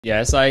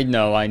Yes, I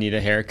know I need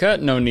a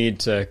haircut. No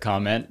need to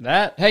comment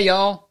that. Hey,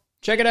 y'all,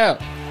 check it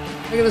out.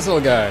 Look at this little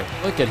guy.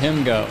 Look at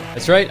him go.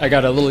 That's right, I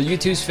got a little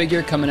YouTube's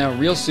figure coming out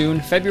real soon,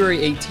 February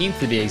 18th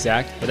to be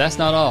exact, but that's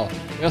not all.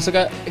 We also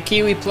got a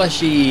Kiwi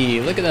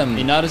plushie. Look at them.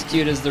 He's not as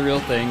cute as the real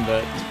thing,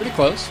 but it's pretty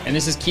close. And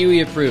this is Kiwi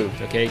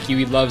approved, okay?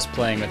 Kiwi loves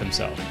playing with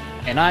himself.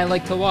 And I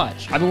like to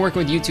watch. I've been working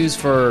with YouTubes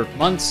for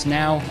months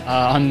now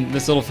on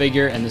this little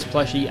figure and this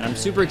plushie, and I'm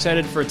super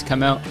excited for it to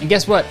come out. And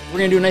guess what? We're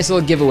gonna do a nice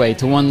little giveaway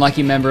to one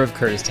lucky member of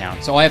Kurtis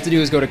Town. So all I have to do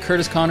is go to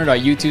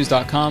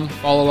kurtisconnor.youtubes.com,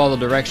 follow all the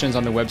directions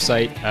on the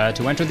website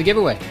to enter the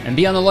giveaway, and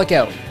be on the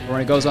lookout for when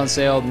it goes on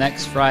sale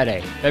next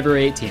Friday,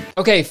 February 18th.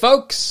 Okay,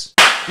 folks,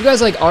 you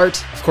guys like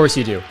art? Of course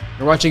you do.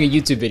 You're watching a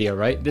YouTube video,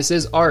 right? This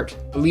is art.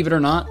 Believe it or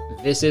not,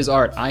 this is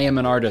art. I am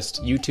an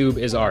artist. YouTube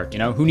is art. You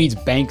know, who needs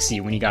Banksy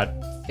when you got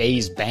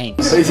FaZe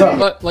Banks?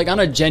 But like on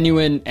a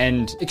genuine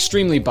and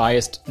extremely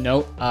biased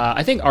note,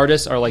 I think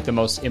artists are like the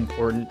most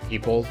important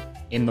people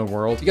in the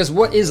world, because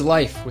what is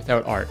life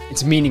without art?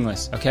 It's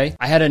meaningless, okay?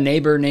 I had a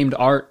neighbor named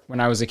Art when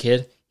I was a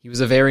kid. He was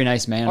a very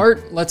nice man.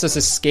 Art lets us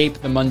escape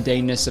the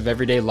mundaneness of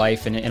everyday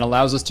life, and it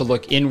allows us to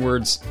look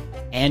inwards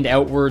and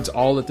outwards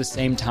all at the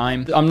same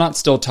time. I'm not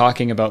still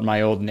talking about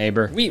my old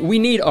neighbor. We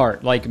need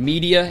art, like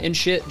media and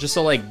shit, just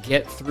to like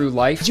get through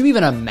life. Could you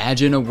even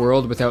imagine a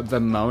world without the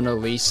Mona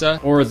Lisa?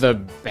 Or the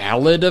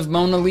Ballad of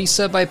Mona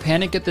Lisa by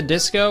Panic at the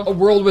Disco? A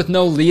world with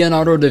no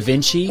Leonardo da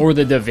Vinci? Or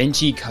the Da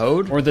Vinci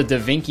Code? Or the Da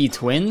Vinci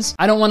Twins?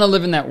 I don't want to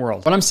live in that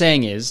world. What I'm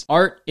saying is,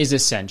 art is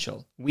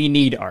essential. We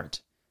need art.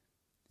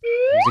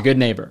 He's a good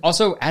neighbor.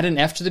 Also, add an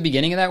F to the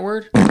beginning of that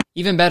word.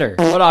 Even better.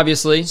 But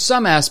obviously,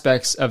 some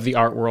aspects of the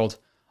art world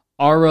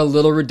are a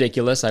little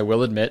ridiculous, I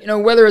will admit. You know,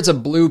 whether it's a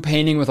blue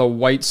painting with a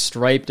white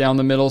stripe down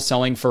the middle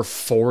selling for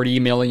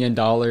 $40 million,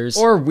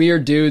 or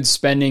weird dudes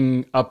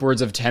spending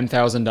upwards of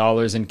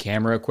 $10,000 in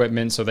camera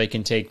equipment so they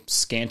can take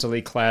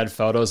scantily clad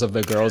photos of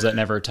the girls that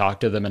never talked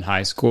to them in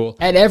high school.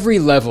 At every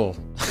level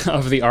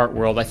of the art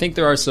world, I think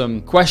there are some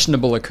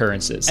questionable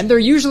occurrences, and they're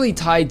usually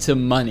tied to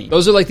money.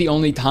 Those are like the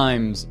only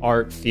times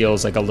art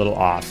feels like a little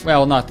off.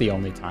 Well, not the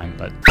only time,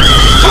 but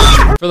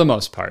for the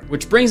most part.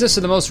 Which brings us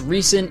to the most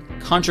recent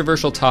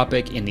controversial topic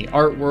in the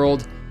art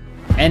world,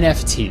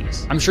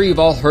 NFTs. I'm sure you've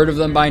all heard of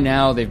them by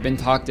now. They've been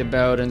talked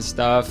about and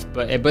stuff,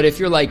 but if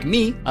you're like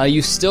me,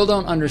 you still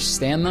don't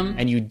understand them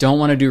and you don't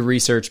want to do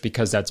research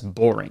because that's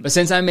boring. But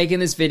since I'm making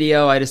this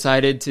video, I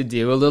decided to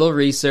do a little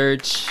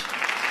research.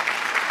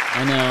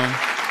 I know.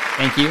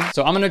 Thank you.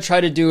 So I'm going to try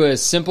to do a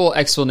simple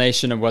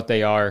explanation of what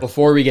they are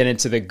before we get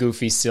into the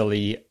goofy,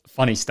 silly,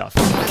 funny stuff.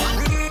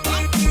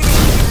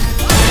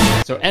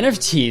 So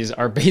NFTs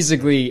are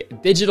basically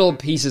digital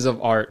pieces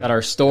of art that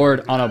are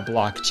stored on a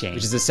blockchain,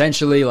 which is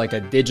essentially like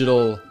a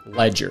digital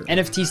ledger.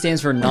 NFT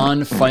stands for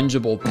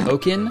non-fungible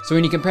token. So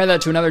when you compare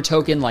that to another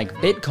token like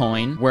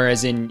Bitcoin,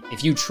 whereas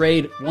if you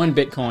trade one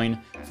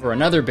Bitcoin for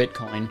another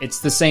Bitcoin, it's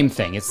the same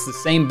thing. It's the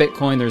same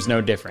Bitcoin, there's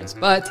no difference.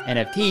 But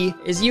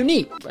NFT is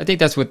unique. I think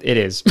that's what it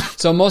is.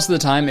 So most of the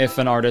time, if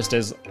an artist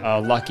is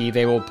lucky,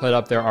 they will put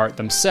up their art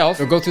themselves.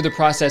 They'll go through the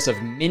process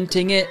of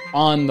minting it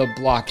on the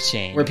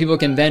blockchain, where people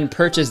can then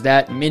purchase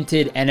that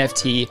minted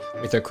NFT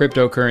with a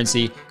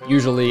cryptocurrency,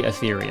 usually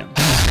Ethereum.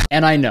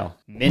 And I know,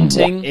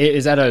 minting,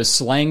 is that a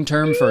slang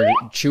term for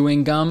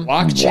chewing gum?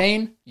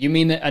 Blockchain? You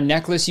mean a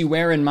necklace you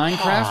wear in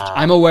Minecraft?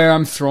 I'm aware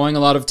I'm throwing a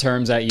lot of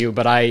terms at you,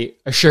 but I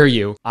assure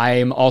you, I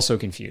am also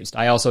confused.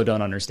 I also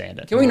don't understand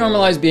it. Can we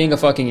normalize being a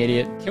fucking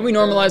idiot? Can we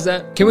normalize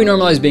that? Can we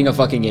normalize being a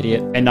fucking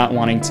idiot and not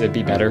wanting to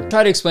be better?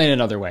 Try to explain it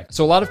another way.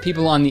 So a lot of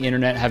people on the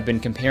internet have been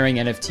comparing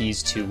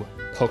NFTs to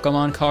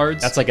Pokemon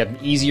cards. That's like an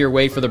easier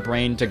way for the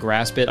brain to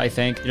grasp it, I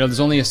think. You know, there's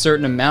only a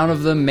certain amount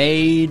of them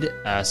made.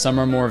 Some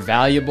are more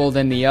valuable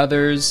than the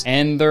others.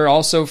 And they're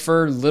also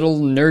for little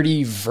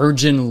nerdy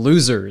virgin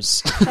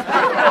losers.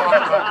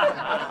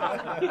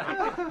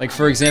 Like,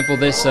 for example,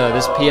 this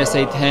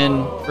PSA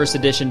 10 first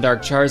edition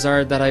Dark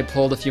Charizard that I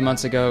pulled a few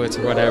months ago, it's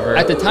whatever.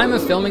 At the time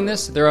of filming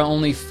this, there are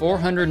only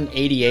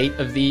 488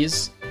 of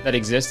these that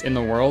exist in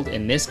the world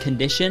in this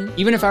condition.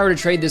 Even if I were to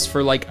trade this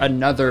for like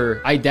another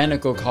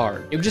identical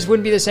card, it just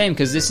wouldn't be the same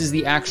because this is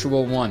the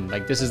actual one.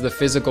 Like, this is the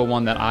physical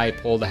one that I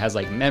pulled that has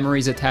like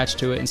memories attached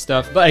to it and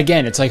stuff. But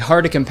again, it's like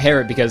hard to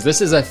compare it because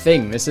this is a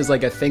thing. This is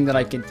like a thing that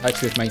I can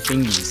touch with my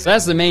fingies. So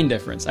that's the main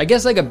difference. I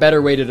guess like a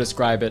better way to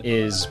describe it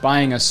is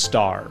buying a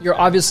star. You're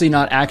obviously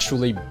not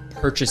actually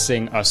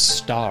purchasing a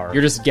star.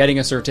 You're just getting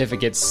a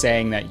certificate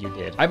saying that you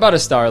did. I bought a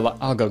star,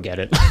 I'll go get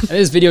it. And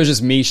this video is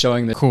just me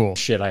showing the cool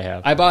shit I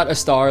have. I bought a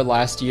star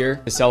last year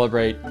to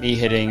celebrate me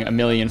hitting 1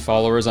 million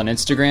followers on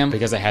Instagram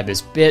because I had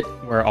this bit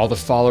where all the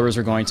followers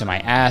were going to my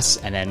ass,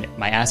 and then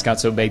my ass got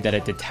so big that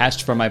it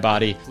detached from my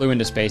body, flew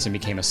into space, and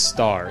became a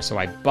star. So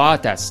I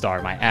bought that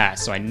star, my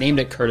ass. So I named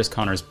it Kurtis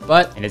Connor's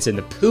butt, and it's in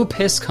the Poo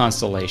Piss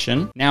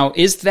constellation. Now,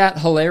 is that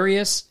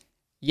hilarious?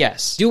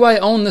 Yes. Do I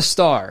own the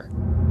star?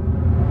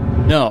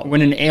 No,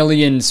 when an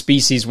alien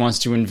species wants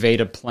to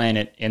invade a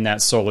planet in that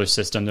solar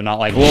system, they're not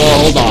like, whoa,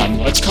 hold on,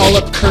 let's call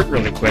up Kurt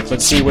really quick.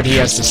 Let's see what he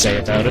has to say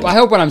about it. I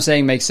hope what I'm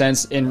saying makes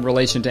sense in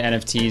relation to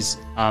NFTs.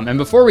 And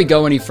before we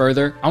go any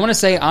further, I want to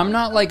say I'm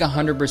not like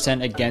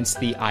 100% against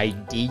the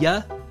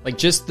idea. Like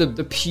just the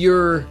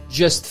pure,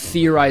 just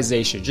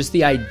theorization, just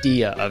the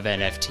idea of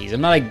NFTs.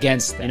 I'm not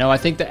against it. You know, I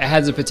think that it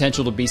has the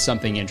potential to be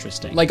something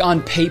interesting. Like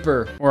on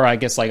paper, or I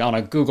guess like on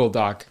a Google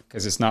Doc,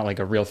 because it's not like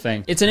a real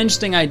thing. It's an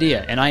interesting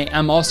idea. And I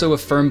am also a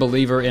firm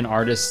believer in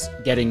artists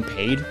getting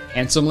paid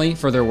handsomely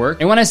for their work.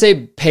 And when I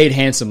say paid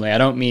handsomely, I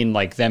don't mean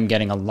like them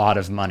getting a lot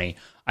of money.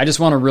 I just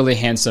want a really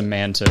handsome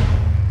man to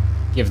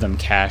give them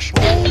cash.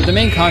 The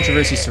main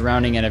controversy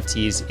surrounding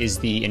NFTs is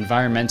the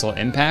environmental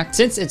impact.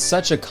 Since it's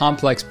such a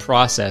complex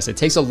process, it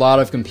takes a lot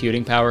of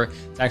computing power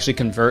to actually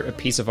convert a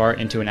piece of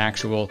art into an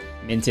actual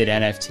minted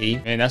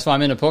NFT. And that's why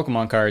I'm into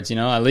Pokemon cards, you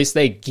know? At least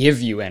they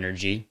give you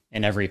energy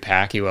in every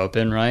pack you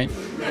open, right?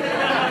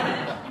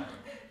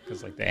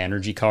 Because like the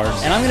energy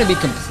cards. And I'm gonna be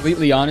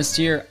completely honest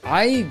here,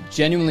 I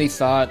genuinely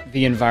thought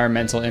the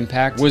environmental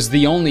impact was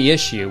the only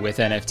issue with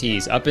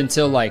NFTs up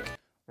until like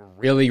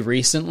really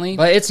recently,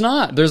 but it's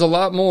not. There's a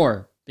lot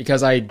more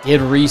because I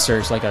did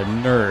research like a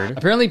nerd.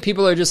 Apparently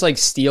people are just like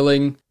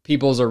stealing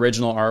people's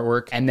original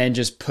artwork and then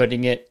just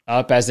putting it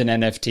up as an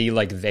NFT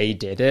like they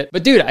did it.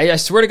 But dude, I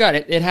swear to God,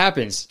 it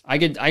happens. I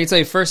could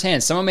say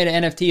firsthand, someone made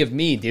an NFT of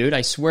me, dude.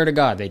 I swear to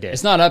God they did.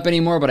 It's not up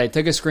anymore, but I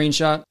took a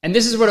screenshot and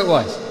this is what it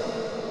was.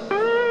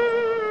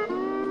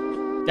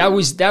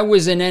 That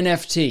was an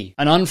NFT,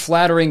 an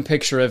unflattering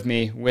picture of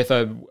me with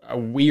a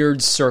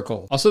weird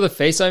circle. Also, the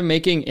face I'm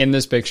making in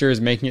this picture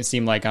is making it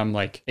seem like I'm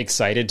like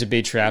excited to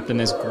be trapped in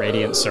this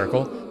gradient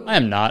circle. I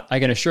am not. I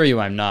can assure you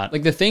I'm not.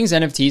 Like the things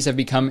NFTs have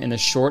become in a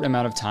short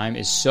amount of time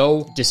is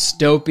so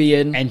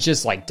dystopian and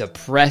just like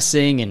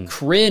depressing and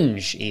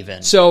cringe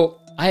even. So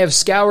I have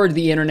scoured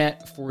the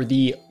internet for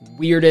the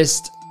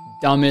weirdest,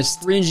 dumbest,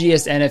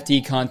 cringiest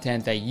NFT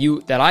content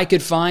that I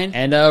could find,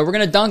 and we're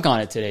gonna dunk on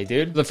it today,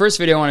 dude. The first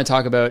video I want to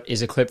talk about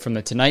is a clip from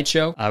The Tonight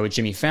Show with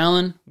Jimmy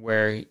Fallon,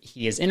 where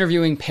he is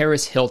interviewing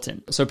Paris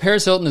Hilton. So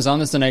Paris Hilton is on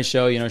The Tonight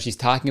Show, you know, she's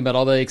talking about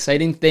all the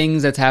exciting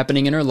things that's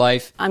happening in her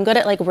life. I'm good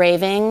at like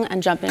raving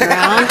and jumping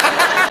around.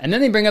 And then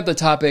they bring up the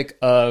topic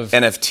of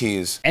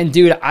NFTs. And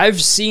dude,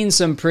 I've seen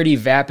some pretty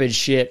vapid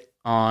shit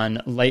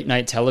on late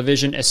night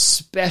television,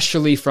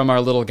 especially from our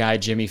little guy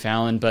Jimmy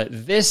Fallon, but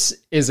this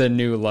is a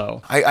new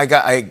low.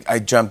 I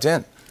jumped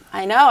in.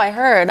 I know, I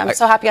heard. I'm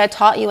so happy I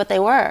taught you what they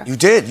were. You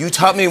did. You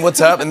taught me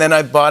what's up, and then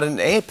I bought an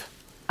ape.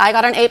 I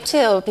got an ape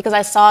too, because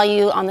I saw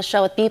you on the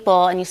show with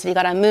Beeple, and you said you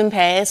got a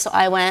MoonPay, so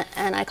I went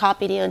and I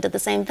copied you and did the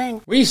same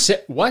thing.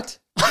 What?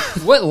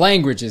 What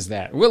language is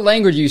that? What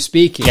language are you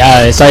speaking? Yeah,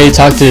 I saw you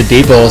talk to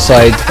Beeple, so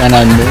I went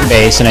on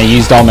Moonbase and I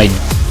used all my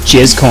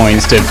jizz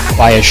coins to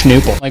buy a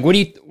schnoople. Like, what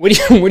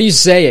are you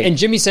saying? And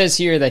Jimmy says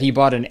here that he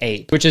bought an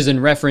ape, which is in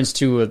reference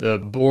to the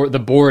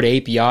Bored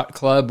Ape Yacht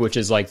Club, which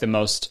is like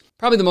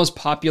probably the most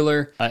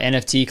popular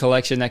NFT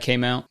collection that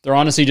came out. They're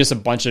honestly just a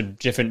bunch of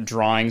different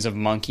drawings of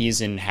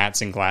monkeys in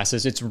hats and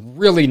glasses. It's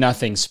really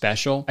nothing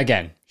special.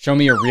 Again, show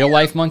me a real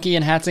life monkey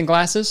in hats and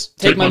glasses,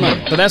 take my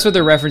money. But that's what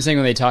they're referencing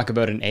when they talk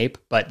about an ape.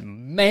 But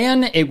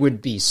man, it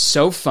would be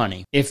so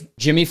funny if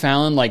Jimmy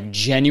Fallon like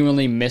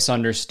genuinely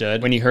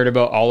misunderstood when he heard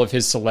about all of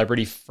his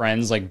celebrity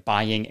friends like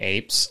buying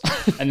apes.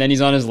 And then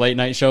he's on his late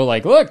night show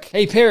like, look,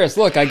 hey Paris,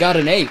 look, I got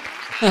an ape.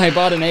 I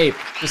bought an ape,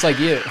 just like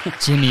you.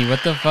 Jimmy,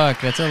 what the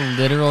fuck? That's a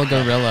literal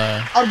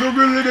gorilla. A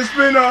gorilla that's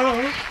been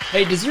on.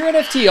 Hey, does your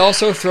NFT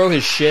also throw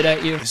his shit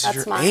at you? This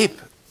is your ape.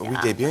 Are we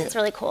debuting It's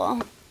really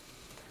cool.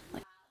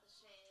 Like,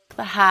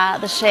 the hat,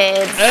 the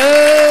shades.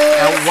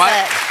 Now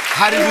what?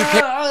 How did you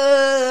pick?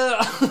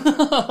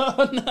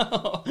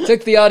 Oh, no.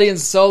 Took the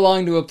audience so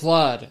long to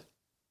applaud.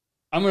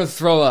 I'm gonna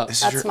throw up.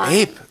 This is your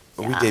ape.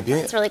 Are we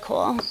debuting? It's really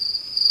cool.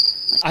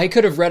 I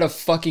could have read a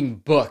fucking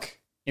book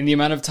in the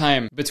amount of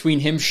time between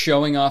him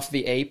showing off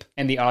the ape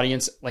and the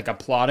audience, like,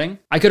 applauding.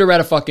 I could have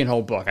read a fucking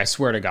whole book, I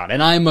swear to God.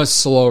 And I'm a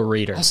slow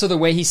reader. Also, the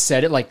way he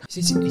said it, like,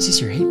 is this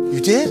your ape? You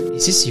did?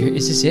 Is this it?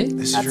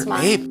 This is your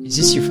ape. Is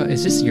this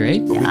your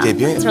ape? Are we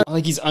debuting?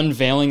 Like, he's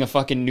unveiling a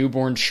fucking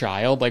newborn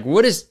child. Like,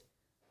 what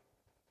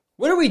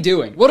are we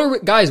doing?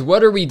 Guys,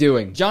 what are we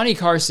doing? Johnny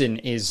Carson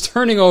is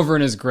turning over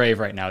in his grave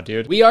right now,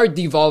 dude. We are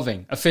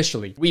devolving,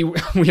 officially. We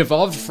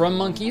evolved from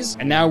monkeys,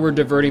 and now we're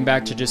diverting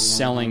back to just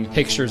selling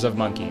pictures of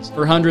monkeys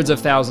for hundreds of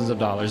thousands of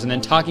dollars, and then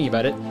talking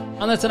about it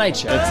on The Tonight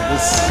Show. It's the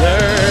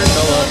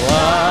circle of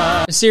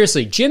life.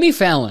 Seriously, Jimmy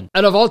Fallon,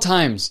 out of all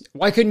times,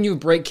 why couldn't you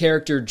break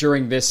character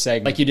during this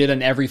segment like you did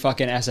on every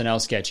fucking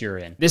SNL sketch you're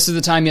in? This is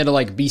the time you had to,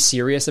 like, be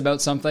serious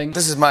about something?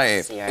 This is my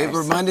ape. It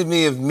reminded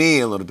me of me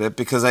a little bit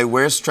because I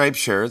wear striped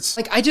shirts.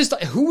 Like,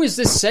 who is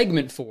this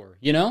segment for,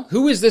 you know?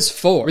 Who is this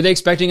for? Were they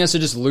expecting us to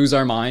just lose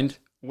our mind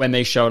when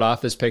they showed off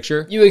this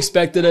picture? You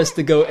expected us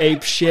to go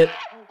ape shit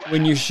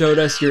when you showed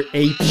us your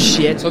ape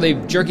shit? So they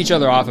jerk each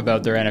other off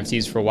about their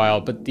NFTs for a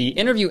while, but the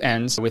interview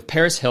ends with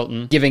Paris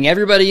Hilton giving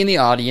everybody in the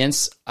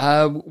audience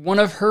one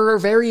of her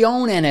very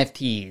own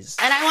NFTs.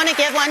 And I want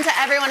to give one to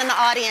everyone in the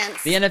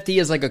audience. The NFT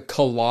is like a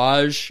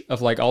collage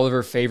of like all of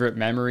her favorite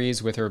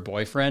memories with her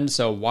boyfriend,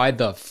 so why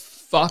the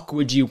fuck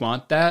would you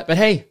want that? But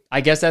hey,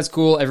 I guess that's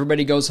cool.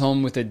 Everybody goes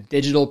home with a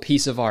digital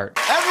piece of art.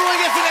 Everyone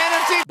gets an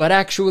NFT! But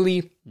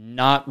actually,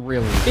 not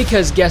really.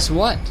 Because guess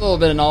what? A little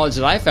bit of knowledge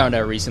that I found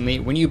out recently.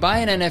 When you buy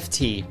an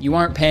NFT, you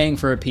aren't paying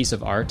for a piece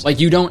of art. Like,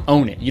 you don't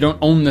own it. You don't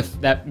own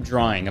that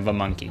drawing of a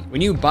monkey. When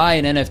you buy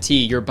an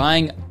NFT, you're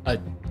buying a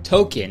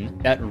token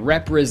that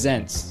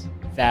represents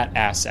that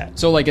asset.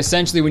 So like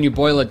essentially when you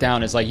boil it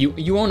down, it's like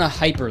you own a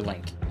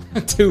hyperlink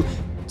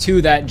to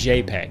that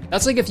JPEG.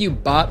 That's like if you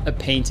bought a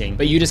painting,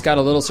 but you just got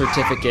a little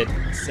certificate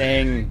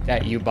saying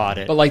that you bought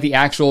it. But like the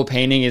actual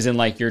painting is in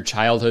like your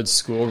childhood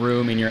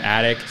schoolroom in your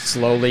attic,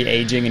 slowly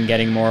aging and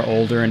getting more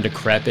older and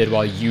decrepit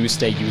while you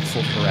stay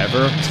youthful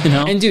forever, you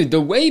know? And dude,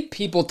 the way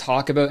people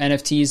talk about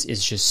NFTs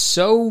is just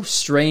so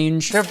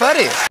strange. They're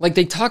buddies. Like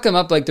they talk them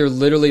up like they're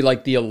literally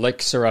like the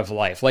elixir of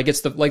life. Like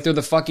they're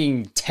the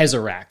fucking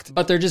Tesseract,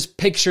 but they're just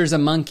pictures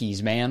of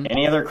monkeys, man.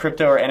 Any other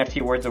crypto or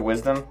NFT words of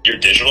wisdom? Your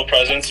digital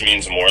presence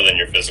means more than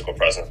your physical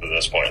presence at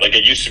this point. Like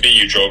it used to be,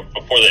 you drove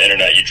before the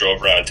internet, you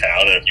drove around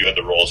town, and if you had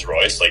the Rolls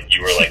Royce, like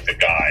you were like the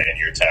guy in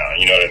your town.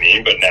 You know what I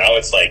mean? But now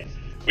it's like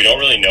we don't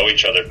really know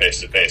each other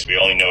face to face. We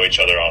only know each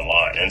other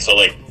online. And so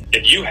like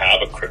if you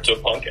have a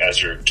CryptoPunk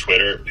as your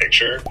Twitter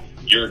picture,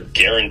 you're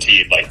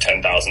guaranteed like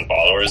 10,000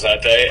 followers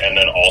that day, and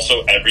then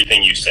also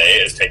everything you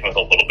say is taken with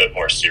a little bit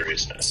more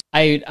seriousness.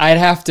 I'd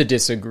have to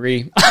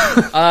disagree.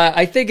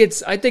 I think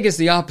it's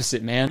the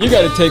opposite, man. You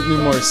gotta take me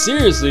more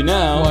seriously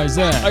now. Why is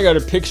that? I got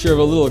a picture of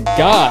a little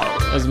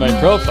guy as my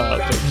profile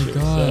picture.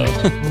 God,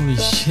 So. holy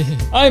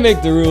shit. I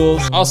make the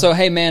rules. Also,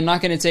 hey man,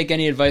 not gonna take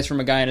any advice from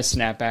a guy in a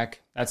snapback.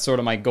 That's sort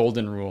of my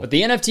golden rule. But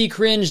the NFT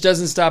cringe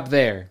doesn't stop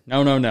there.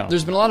 No.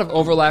 There's been a lot of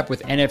overlap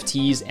with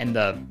NFTs and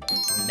the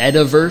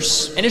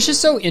metaverse. And it's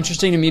just so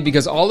interesting to me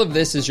because all of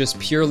this is just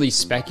purely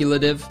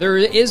speculative. There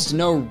is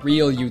no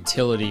real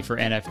utility for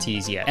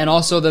NFTs yet. And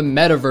also the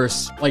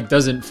metaverse like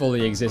doesn't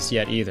fully exist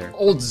yet either.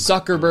 Old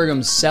Zuckerberg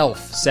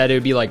himself said it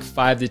would be like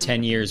 5 to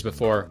 10 years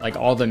before like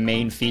all the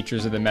main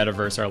features of the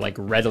metaverse are like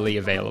readily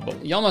available.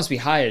 Y'all must be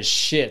high as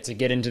shit to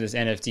get into this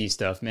NFT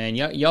stuff, man.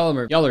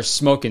 Y'all are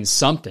smoking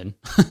something.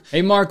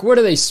 Hey Mark, what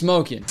are they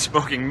smoking?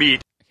 Smoking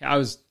meat. I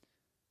was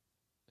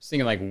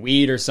thinking like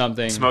weed or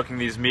something. Smoking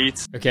these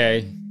meats.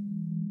 Okay.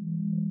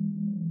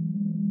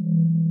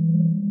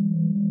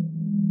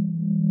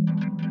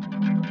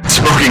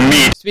 Smoking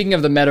meat. Speaking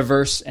of the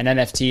metaverse and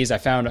NFTs, I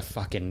found a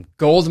fucking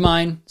gold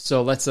mine.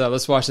 So let's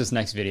watch this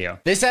next video.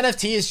 This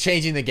NFT is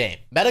changing the game.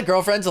 Meta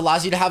Girlfriends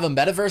allows you to have a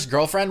metaverse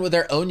girlfriend with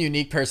their own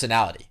unique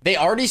personality. They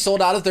already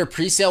sold out of their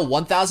pre-sale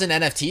 1,000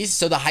 NFTs,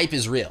 so the hype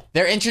is real.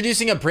 They're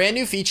introducing a brand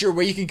new feature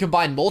where you can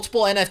combine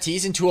multiple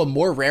NFTs into a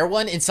more rare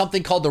one in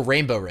something called the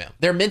Rainbow Room.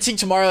 They're minting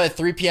tomorrow at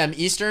 3 p.m.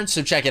 Eastern,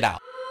 so check it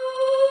out.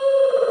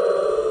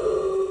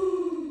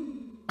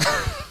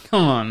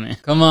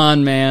 Come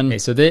on, man. Okay,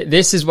 so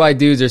this is why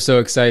dudes are so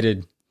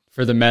excited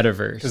for the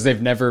metaverse. Because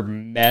they've never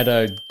met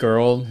a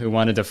girl who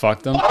wanted to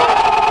fuck them.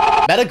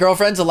 Meta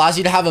Girlfriends allows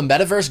you to have a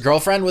metaverse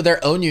girlfriend with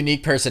their own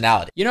unique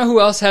personality. You know who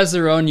else has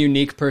their own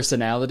unique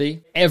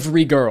personality?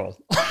 Every girl.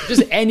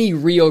 Just any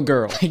real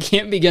girl. I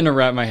can't begin to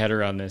wrap my head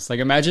around this.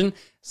 Like imagine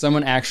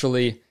someone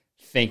actually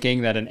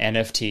thinking that an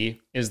NFT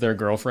is their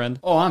girlfriend.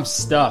 Oh, I'm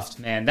stuffed,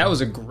 man. That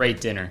was a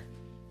great dinner.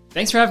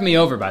 Thanks for having me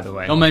over, by the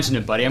way. Don't mention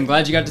it, buddy. I'm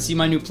glad you got to see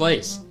my new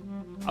place.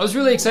 I was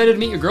really excited to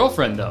meet your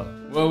girlfriend, though.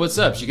 Well, what's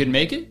up? She couldn't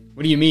make it?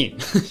 What do you mean?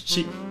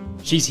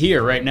 She's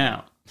here right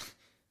now.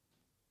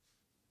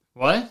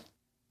 What?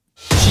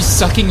 She's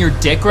sucking your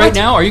dick right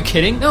now? Are you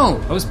kidding?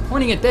 No, I was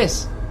pointing at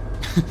this.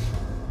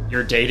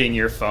 You're dating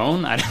your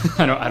phone? I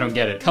don't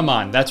get it. Come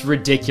on, that's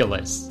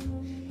ridiculous.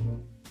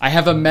 I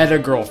have a meta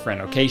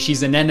girlfriend, okay?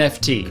 She's an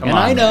NFT. Come on,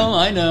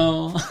 I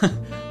know.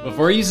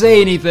 Before you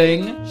say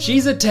anything,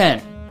 she's a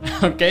 10.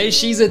 Okay,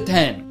 she's a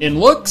 10. In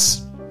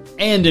looks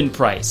and in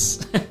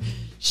price.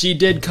 She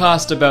did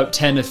cost about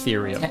 10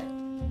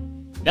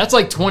 Ethereum. That's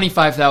like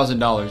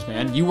 $25,000,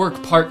 man. You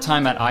work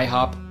part-time at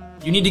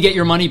IHOP. You need to get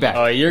your money back.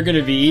 Oh, you're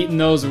gonna be eating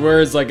those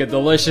words like a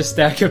delicious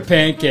stack of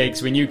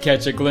pancakes when you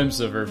catch a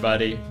glimpse of her,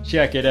 buddy.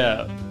 Check it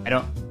out.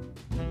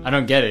 I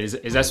don't get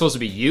it. Is that supposed to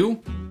be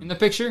you in the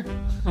picture?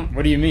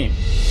 What do you mean?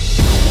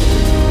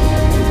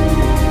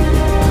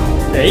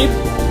 Babe?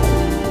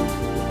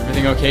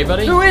 Everything okay,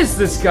 buddy? Who is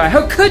this guy?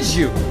 How could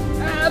you?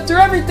 After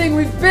everything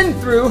we've been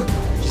through.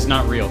 She's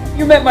not real.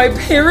 You met my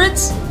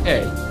parents?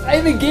 Hey. I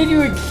even gave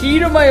you a key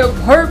to my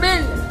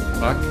apartment?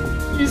 Fuck.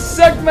 You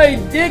sucked my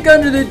dick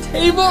under the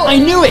table? I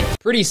knew it!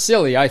 Pretty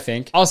silly, I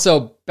think.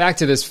 Also, back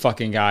to this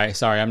fucking guy.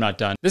 Sorry, I'm not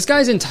done. This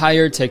guy's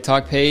entire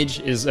TikTok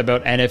page is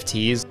about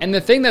NFTs, and the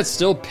thing that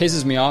still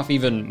pisses me off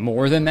even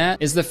more than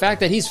that is the fact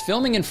that he's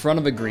filming in front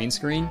of a green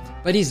screen,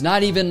 but he's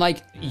not even,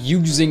 like,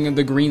 using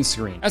the green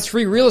screen. That's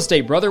free real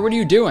estate, brother. What are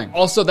you doing?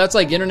 Also, that's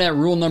like internet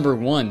rule number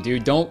 1,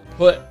 dude. Don't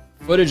put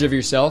footage of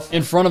yourself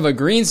in front of a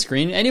green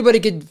screen. Anybody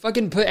could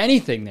fucking put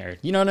anything there.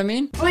 You know what I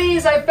mean?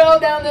 Please, I fell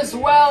down this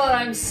well and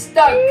I'm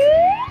stuck.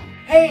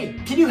 Hey,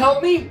 can you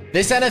help me?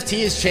 This NFT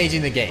is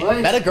changing the game. What?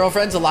 Meta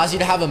Girlfriends allows you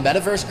to have a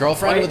metaverse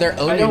girlfriend Wait, with their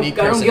own unique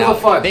I don't give a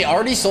personality. fuck. They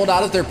already sold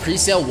out of their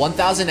pre-sale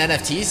 1,000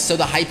 NFTs, so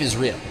the hype is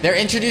real. They're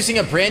introducing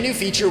a brand new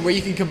feature where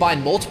you can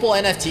combine multiple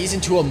NFTs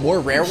into a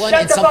more rare one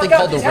in something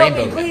called the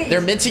Rainbow Ring.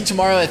 They're minting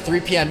tomorrow at 3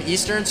 p.m.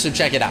 Eastern, so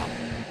check it out.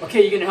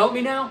 Okay, you gonna help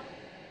me now?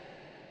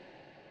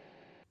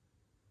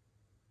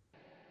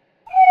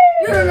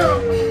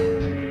 No.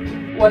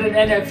 What an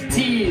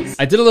NFTs.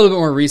 I did a little bit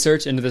more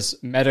research into this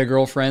Meta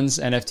Girlfriends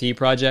NFT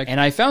project, and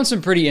I found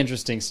some pretty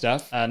interesting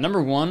stuff.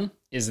 Number one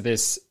is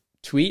this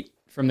tweet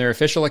from their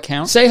official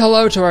account. Say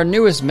hello to our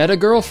newest Meta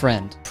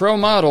Girlfriend, pro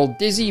model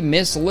Dizzy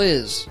Miss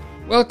Liz.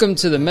 Welcome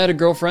to the Meta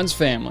Girlfriends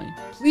family.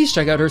 Please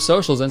check out her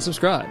socials and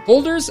subscribe.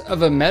 Holders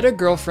of a Meta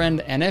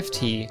Girlfriend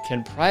NFT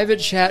can private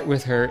chat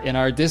with her in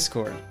our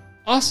Discord.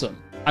 Awesome.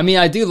 I mean,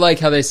 I do like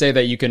how they say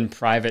that you can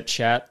private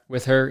chat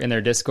with her in their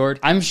Discord.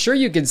 I'm sure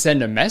you can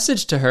send a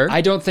message to her.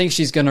 I don't think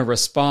she's gonna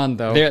respond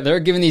though. They're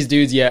giving these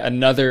dudes yet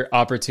another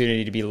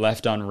opportunity to be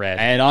left on red.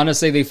 And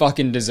honestly, they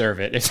fucking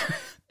deserve it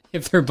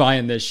if they're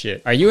buying this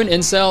shit. Are you an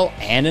incel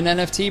and an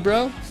NFT,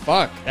 bro?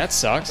 Fuck, that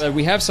sucks.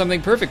 We have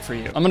something perfect for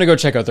you. I'm gonna go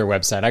check out their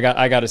website.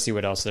 I gotta see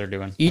what else they're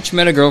doing. Each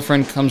Meta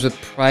Girlfriend comes with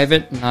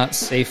private, not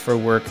safe for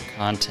work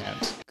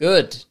content.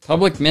 Good.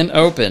 Public mint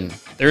open.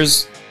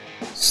 There's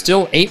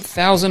still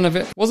 8,000 of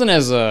it. Wasn't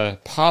as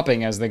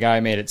popping as the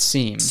guy made it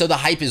seem. So the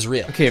hype is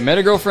real. Okay,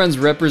 Meta Girlfriends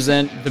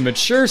represent the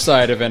mature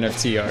side of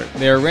NFT art.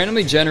 They are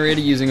randomly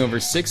generated using over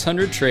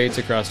 600 traits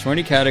across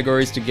 20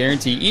 categories to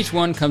guarantee each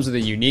one comes with a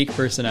unique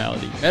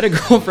personality. Meta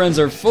Girlfriends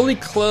are fully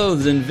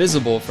clothed and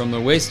visible from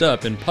the waist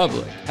up in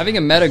public. Having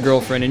a Meta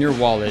Girlfriend in your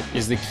wallet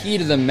is the key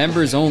to the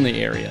members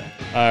only area,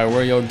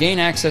 where you'll gain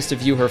access to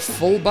view her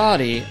full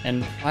body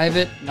and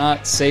private,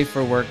 not safe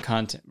for work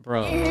content.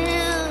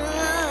 Bro.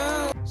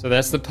 So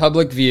that's the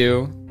public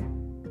view.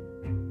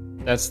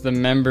 That's the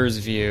members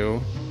view.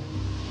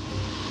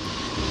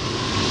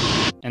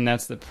 And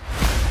that's the...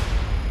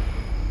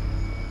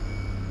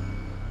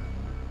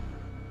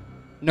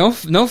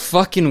 No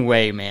fucking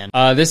way, man.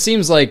 This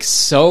seems like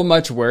so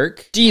much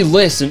work.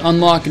 Delist and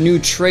unlock new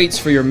traits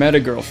for your Meta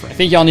Girlfriend. I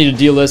think y'all need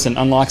to delist and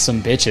unlock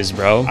some bitches,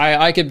 bro.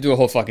 I could do a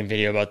whole fucking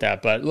video about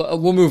that, but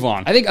we'll move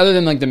on. I think other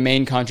than like the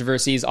main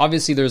controversies,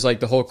 obviously there's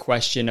like the whole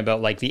question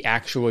about like the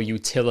actual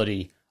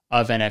utility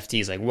of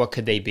NFTs, like what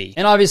could they be?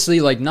 And obviously,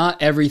 like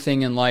not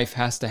everything in life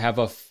has to have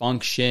a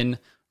function,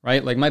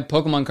 right? Like my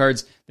Pokemon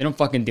cards, they don't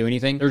fucking do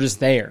anything. They're just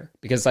there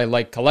because I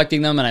like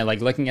collecting them and I like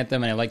looking at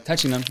them and I like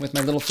touching them with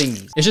my little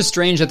fingies. It's just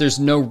strange that there's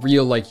no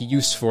real like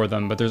use for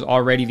them, but there's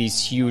already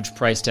these huge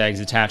price tags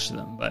attached to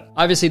them. But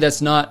obviously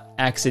that's not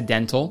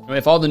accidental.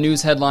 If all the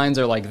news headlines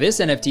are like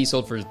this NFT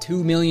sold for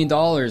 $2 million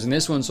and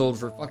this one sold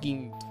for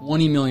fucking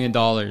 $20 million,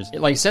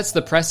 it like sets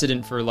the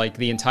precedent for like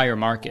the entire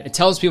market. It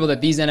tells people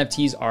that these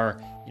NFTs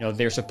are, you know,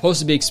 they're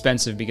supposed to be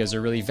expensive because they're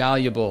really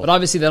valuable. But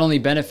obviously that only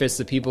benefits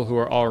the people who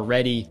are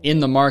already in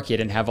the market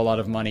and have a lot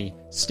of money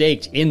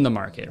staked in the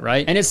market,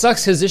 right? And it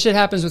sucks because this shit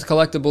happens with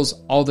collectibles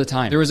all the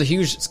time. There was a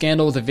huge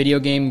scandal with a video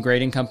game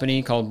grading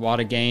company called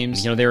Wata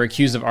Games. You know, they were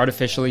accused of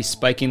artificially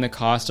spiking the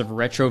cost of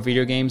retro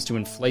video games to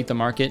inflate the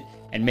market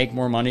and make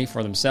more money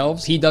for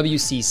themselves.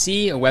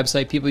 PWCC, a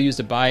website people use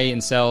to buy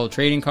and sell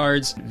trading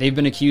cards, they've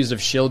been accused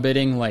of shill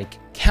bidding like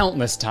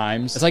countless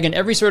times. It's like in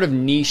every sort of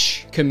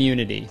niche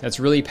community that's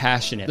really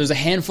passionate, there's a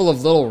handful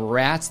of little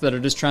rats that are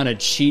just trying to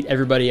cheat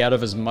everybody out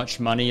of as much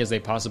money as they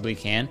possibly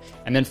can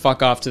and then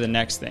fuck off to the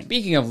next thing.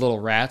 Speaking of little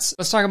rats,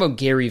 let's talk about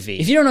Gary Vee.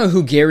 If you don't know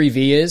who Gary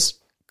Vee is,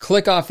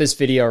 click off this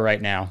video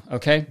right now,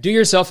 okay? Do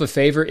yourself a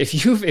favor.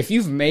 If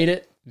you've made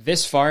it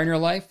this far in your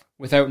life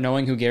without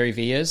knowing who Gary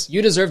Vee is,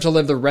 you deserve to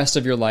live the rest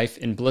of your life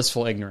in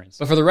blissful ignorance.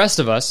 But for the rest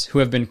of us who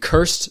have been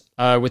cursed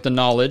with the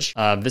knowledge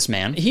of this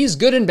man, he's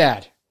good and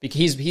bad.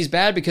 He's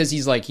bad because he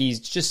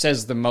just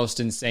says the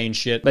most insane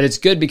shit, but it's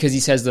good because he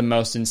says the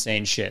most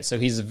insane shit. So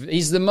he's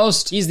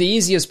the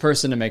easiest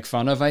person to make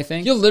fun of, I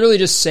think. He'll literally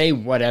just say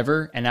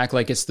whatever and act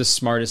like it's the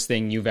smartest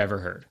thing you've ever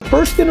heard.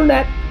 First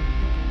internet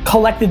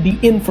collected the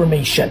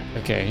information.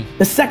 Okay.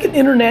 The second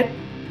internet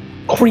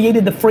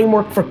created the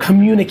framework for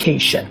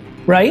communication,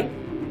 right?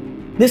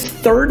 This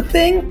third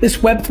thing, this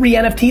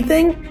Web3 NFT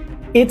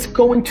thing, it's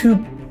going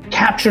to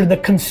capture the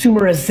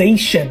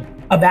consumerization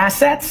of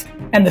assets,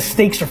 and the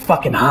stakes are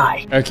fucking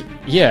high. Okay,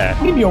 yeah.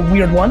 I'll give you a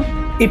weird one.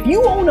 If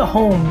you own a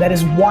home that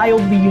is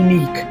wildly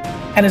unique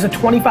and is a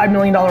 $25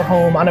 million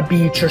home on a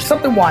beach or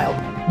something wild,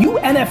 you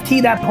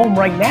NFT that home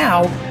right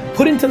now,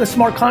 put into the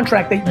smart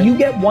contract that you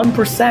get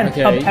 1%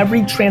 of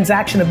every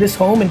transaction of this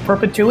home in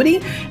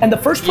perpetuity, and the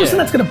first person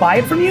that's gonna buy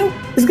it from you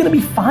is gonna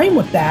be fine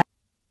with that.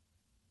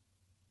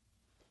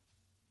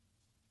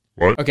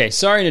 What? Okay,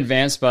 sorry in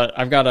advance, but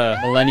I've got a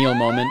millennial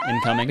moment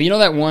incoming. But you know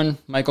that one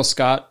Michael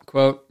Scott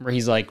quote where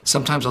he's like,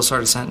 sometimes I'll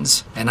start a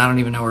sentence and I don't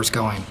even know where it's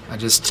going. I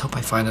just hope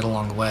I find it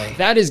along the way.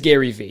 That is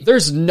Gary Vee.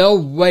 There's no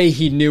way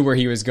he knew where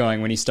he was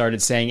going when he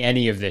started saying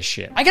any of this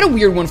shit. I got a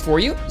weird one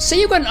for you. Say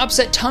you got an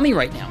upset tummy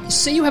right now.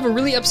 Say you have a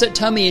really upset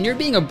tummy and you're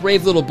being a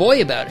brave little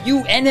boy about it.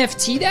 You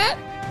NFT that?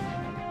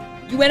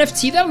 You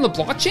NFT that on the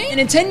blockchain? And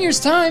in 10 years'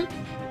 time,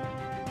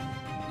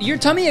 your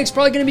tummy ache's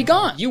probably gonna be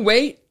gone. You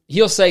wait,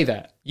 he'll say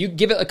that. You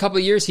give it a couple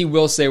of years, he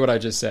will say what I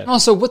just said.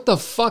 Also, what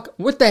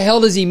the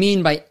hell does he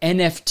mean by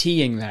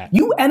NFTing that?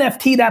 You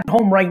NFT that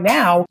home right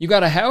now. You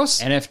got a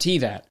house? NFT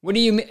that. What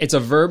do you mean? It's a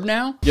verb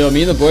now? Yo,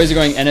 me and the boys are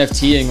going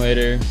NFTing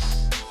later. You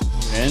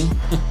in?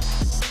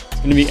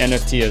 It's gonna be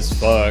NFT as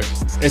fuck.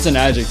 It's an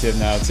adjective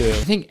now too.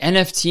 I think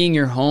NFTing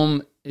your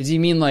home, does he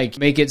mean like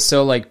make it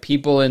so like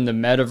people in the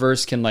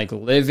metaverse can like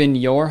live in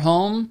your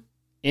home?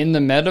 In the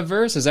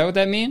metaverse? Is that what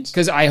that means?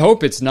 Because I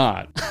hope it's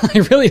not.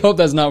 I really hope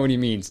that's not what he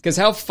means. Because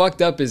how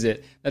fucked up is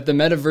it that the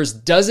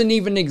metaverse doesn't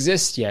even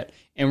exist yet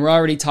and we're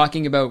already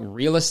talking about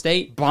real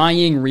estate?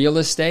 Buying real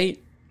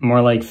estate?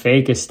 More like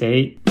fake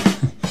estate.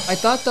 I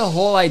thought the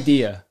whole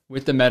idea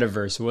with the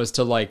metaverse was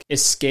to like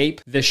escape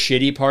the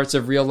shitty parts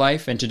of real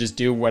life and to just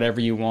do whatever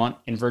you want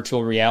in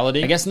virtual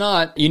reality. I guess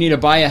not. You need to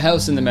buy a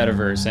house in the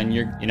metaverse, and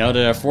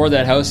to afford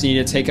that house, you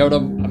need to take out a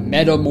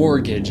meta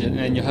mortgage, and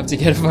then you'll have to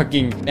get a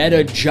fucking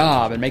meta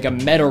job and make a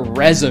meta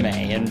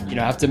resume, and you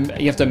have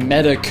to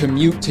meta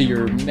commute to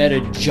your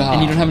meta job,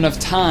 and you don't have enough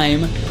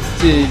time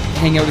to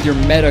hang out with your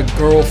meta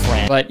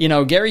girlfriend. But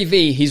Gary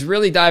Vee, he's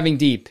really diving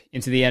deep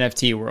into the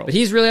NFT world. But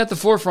he's really at the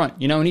forefront,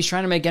 and he's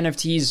trying to make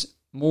NFTs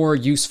more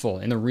useful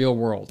in the real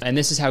world. And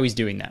this is how he's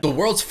doing that. The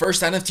world's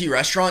first NFT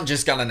restaurant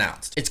just got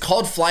announced. It's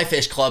called Fly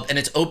Fish Club and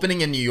it's opening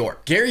in New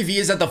York. Gary Vee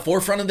is at the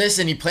forefront of this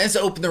and he plans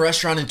to open the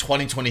restaurant in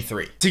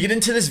 2023. To get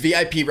into this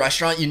VIP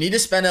restaurant, you need to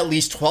spend at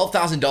least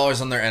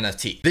 $12,000 on their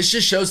NFT. This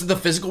just shows that the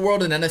physical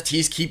world and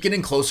NFTs keep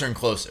getting closer and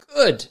closer.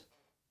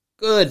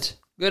 Good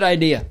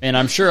idea. And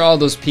I'm sure all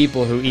those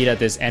people who eat at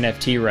this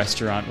NFT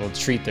restaurant will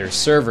treat their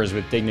servers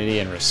with dignity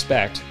and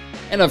respect.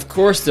 And of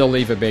course they'll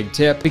leave a big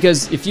tip,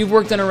 because if you've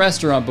worked in a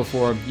restaurant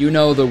before, you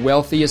know the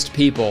wealthiest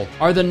people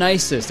are the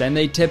nicest and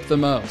they tip the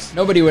most.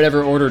 Nobody would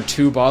ever order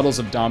 2 bottles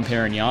of Dom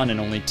Perignon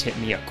and only tip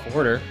me a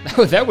quarter.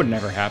 That would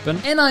never happen.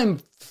 And I'm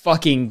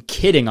fucking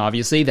kidding,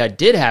 obviously. That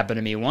did happen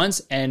to me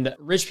once, and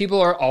rich people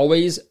are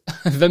always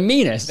the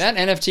meanest. That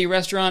NFT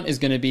restaurant is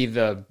going to be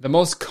the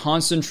most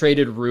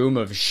concentrated room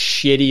of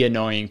shitty,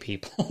 annoying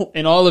people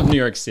in all of New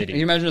York City. Can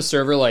you imagine a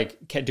server like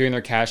doing their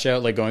cash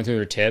out, like going through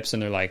their tips,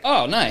 and they're like,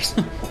 oh, nice.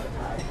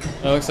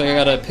 It looks like I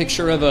got a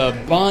picture of a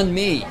banh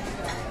mi.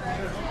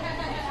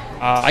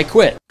 I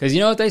quit. Because you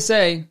know what they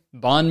say?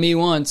 Banh mi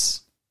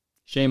once,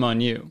 shame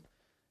on you.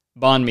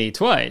 Banh mi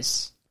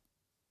twice.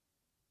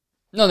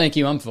 No, thank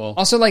you, I'm full.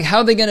 Also, like, how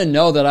are they gonna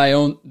know that I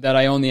own the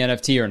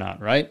NFT or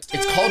not, right?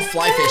 It's called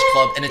Fly Fish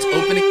Club and it's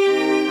opening.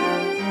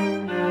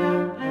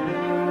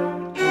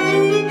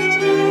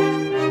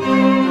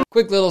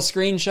 Quick little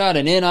screenshot,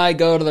 and in I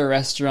go to the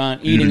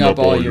restaurant, eating up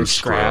all your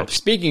scraps.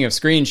 Speaking of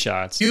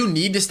screenshots, you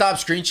need to stop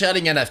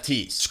screenshotting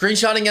NFTs.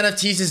 Screenshotting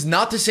NFTs is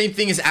not the same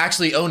thing as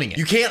actually owning it.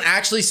 You can't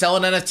actually sell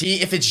an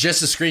NFT if it's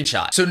just a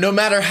screenshot. So no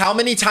matter how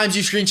many times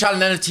you screenshot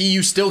an NFT,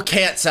 you still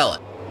can't sell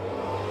it.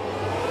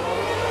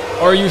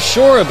 Are you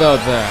sure about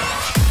that?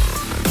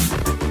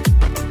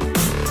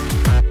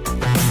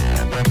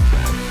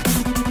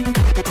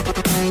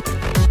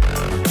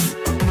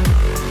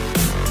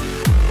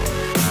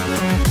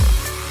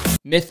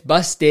 Myth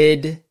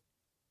busted.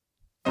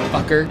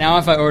 Fucker. Now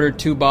if I order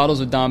 2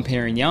 bottles of Dom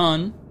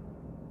Perignon,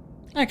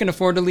 I can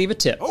afford to leave a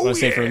tip. I want to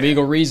say for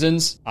legal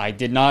reasons, I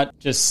did not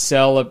just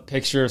sell a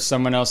picture of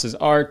someone else's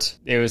art.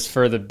 It was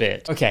for the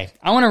bit. Okay,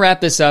 I want to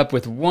wrap this up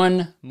with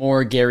one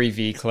more Gary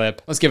Vee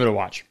clip. Let's give it a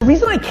watch. The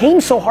reason I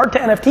came so hard to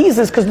NFTs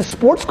is because the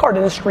sports card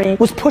industry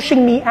was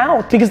pushing me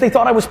out because they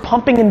thought I was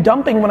pumping and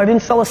dumping when I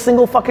didn't sell a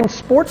single fucking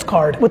sports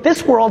card. With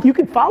this world, you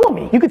could follow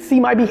me. You could see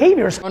my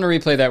behaviors. I want to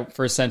replay that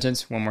first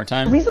sentence one more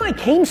time. The reason I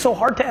came so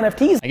hard to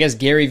NFTs. I guess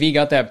Gary Vee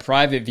got that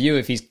private view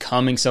if he's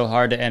coming so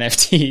hard to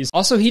NFTs.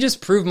 Also, he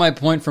just proved my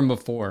point from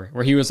before,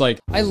 where he was like,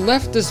 I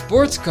left the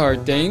sports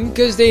card thing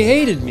because they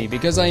hated me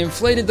because I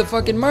inflated the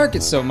fucking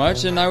market so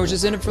much and I was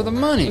just in it for the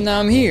money. And now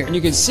I'm here and you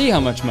can see how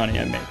much money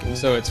I'm making,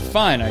 so it's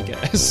fine, I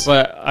guess.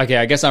 But okay,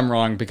 I guess I'm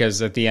wrong because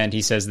at the end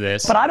he says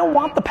this. But I don't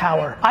want the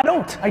power. I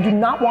do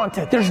not want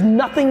it. There's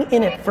nothing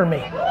in it for me.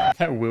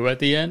 That woo at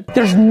the end?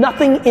 There's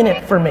nothing in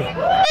it for me.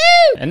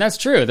 And that's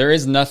true, there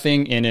is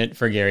nothing in it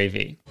for Gary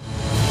Vee.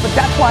 But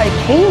that's why I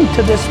came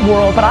to this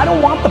world, but I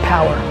don't want the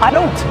power. I do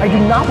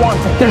not want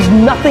it. There's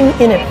nothing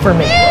in it for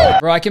me.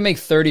 Bro, I can make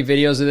 30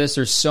 videos of this.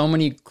 There's so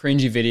many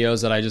cringy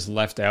videos that I just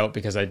left out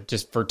because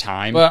for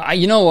time. But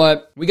you know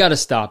what? We gotta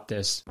stop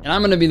this. And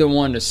I'm gonna be the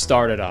one to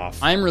start it off.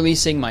 I'm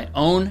releasing my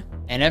own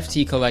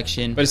NFT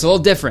collection, but it's a little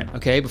different,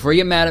 okay? Before you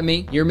get mad at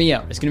me, hear me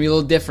out. It's gonna be a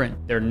little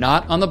different. They're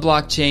not on the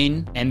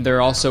blockchain, and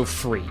they're also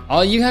free.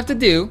 All you have to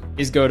do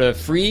is go to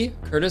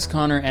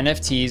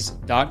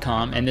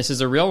freekurtisconnernfts.com, and this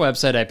is a real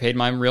website. I paid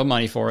my real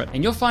money for it,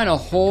 and you'll find a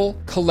whole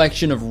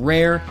collection of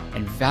rare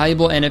and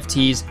valuable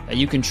NFTs that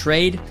you can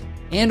trade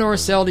and or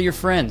sell to your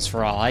friends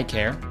for all I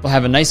care. We'll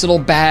have a nice little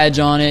badge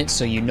on it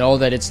so you know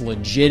that it's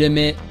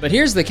legitimate. But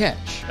here's the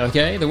catch,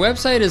 okay? The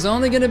website is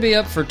only gonna be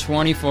up for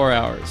 24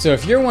 hours. So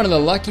if you're one of the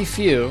lucky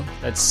few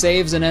that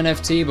saves an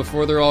NFT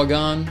before they're all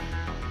gone,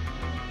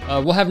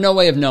 we'll have no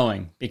way of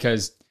knowing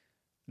because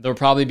they'll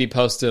probably be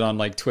posted on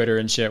like Twitter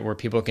and shit where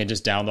people can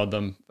just download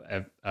them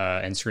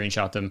and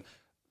screenshot them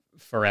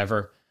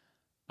forever.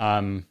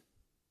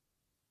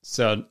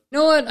 So, you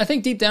know what? I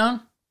think deep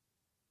down,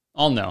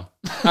 I'll know.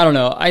 I don't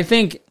know. I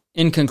think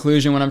in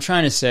conclusion, what I'm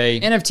trying to say,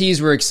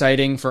 NFTs were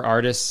exciting for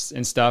artists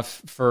and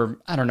stuff for,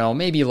 I don't know,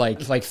 maybe like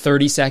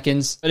 30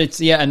 seconds. But it's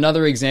yet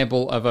another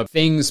example of a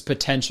thing's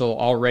potential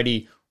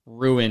already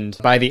ruined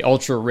by the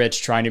ultra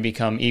rich trying to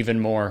become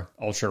even more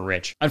ultra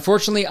rich.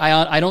 Unfortunately,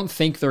 I don't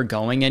think they're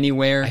going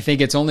anywhere. I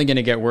think it's only going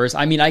to get worse.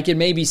 I mean, I could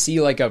maybe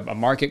see like a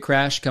market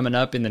crash coming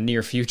up in the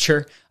near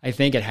future. I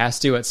think it has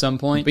to at some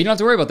point, but you don't have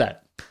to worry about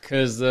that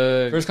because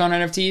the first con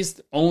NFTs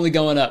only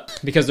going up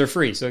because they're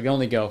free. So it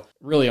can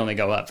really only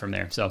go up from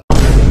there. So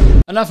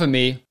enough of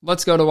me.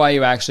 Let's go to why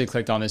you actually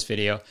clicked on this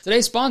video.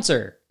 Today's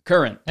sponsor,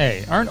 Current.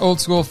 Hey, aren't old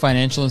school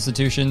financial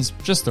institutions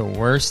just the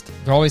worst?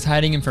 They're always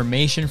hiding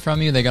information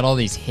from you. They got all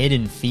these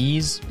hidden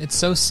fees. It's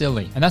so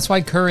silly. And that's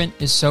why Current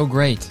is so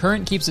great.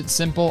 Current keeps it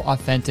simple,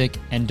 authentic,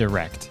 and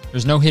direct.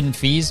 There's no hidden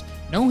fees,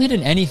 no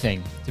hidden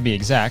anything, to be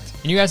exact.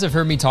 And you guys have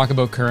heard me talk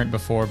about Current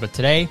before, but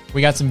today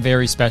we got some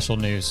very special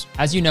news.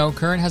 As you know,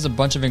 Current has a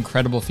bunch of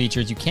incredible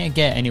features you can't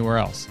get anywhere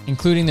else,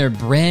 including their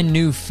brand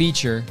new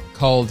feature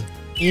called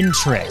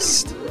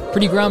Interest.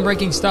 Pretty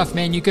groundbreaking stuff,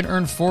 man. You can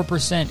earn 4%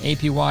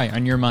 APY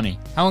on your money.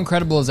 How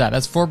incredible is that?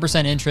 That's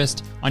 4%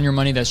 interest on your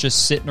money that's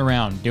just sitting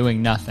around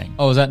doing nothing.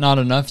 Oh, is that not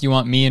enough? You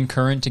want me and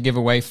Current to give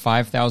away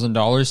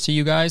 $5,000 to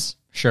you guys?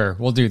 Sure,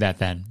 we'll do that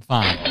then.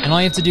 Fine. And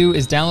all you have to do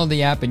is download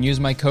the app and use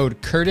my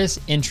code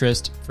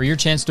KurtisInterest for your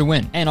chance to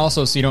win. And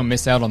also so you don't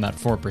miss out on that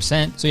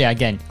 4%. So yeah,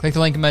 again, click the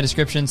link in my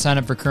description, sign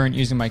up for Current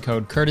using my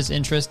code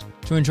KurtisInterest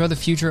to enjoy the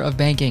future of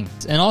banking.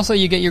 And also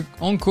you get your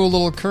own cool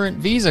little Current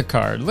Visa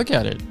card. Look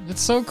at it. It's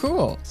so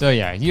cool. So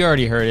yeah, you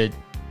already heard it.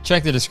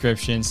 Check the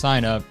description,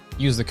 sign up,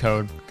 use the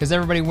code, because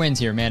everybody wins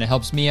here, man. It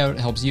helps me out, it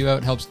helps you out,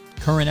 it helps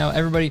Current out.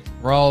 Everybody,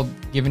 we're all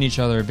giving each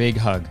other a big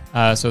hug.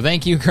 So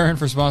thank you, Current,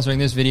 for sponsoring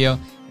this video.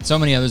 So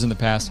many others in the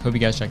past. Hope you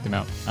guys checked them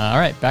out. All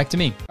right, back to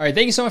me. All right,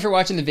 thank you so much for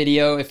watching the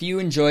video. If you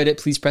enjoyed it,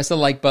 please press the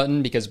like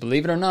button because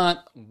believe it or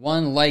not,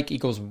 1 like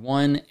equals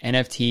 1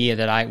 NFT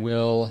that I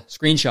will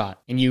screenshot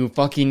and you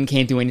fucking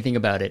can't do anything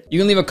about it. You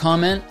can leave a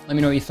comment. Let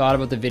me know what you thought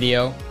about the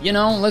video. You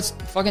know, let's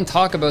fucking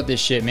talk about this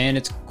shit, man.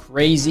 It's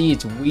crazy,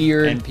 it's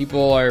weird, and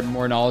people are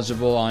more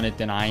knowledgeable on it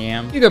than I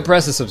am. You can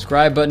press the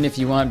subscribe button if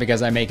you want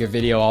because I make a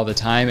video all the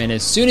time, and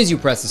as soon as you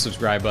press the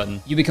subscribe button,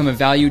 you become a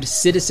valued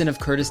citizen of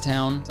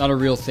Kurtistown. It's not a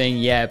real thing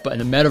yet, but in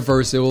the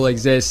metaverse, it will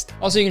exist.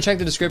 Also, you can check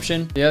the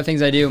description. The other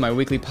things I do, my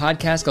weekly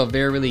podcast called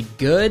Very Really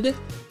Good.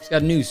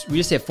 We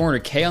just hit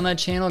 400K on that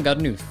channel. Got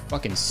a new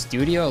fucking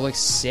studio. It looks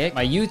sick.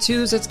 My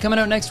YouTubes, that's coming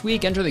out next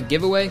week. Enter the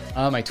giveaway.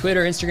 My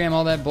Twitter, Instagram,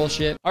 all that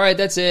bullshit. All right,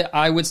 that's it.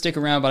 I would stick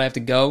around, but I have to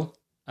go.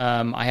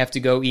 I have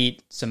to go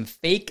eat some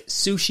fake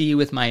sushi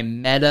with my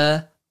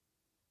meta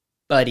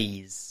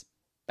buddies.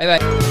 Bye-bye.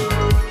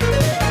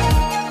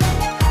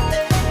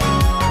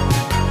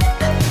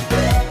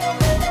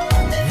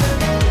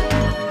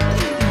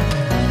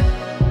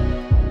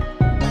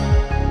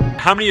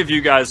 How many of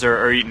you guys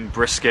are eating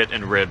brisket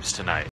and ribs tonight?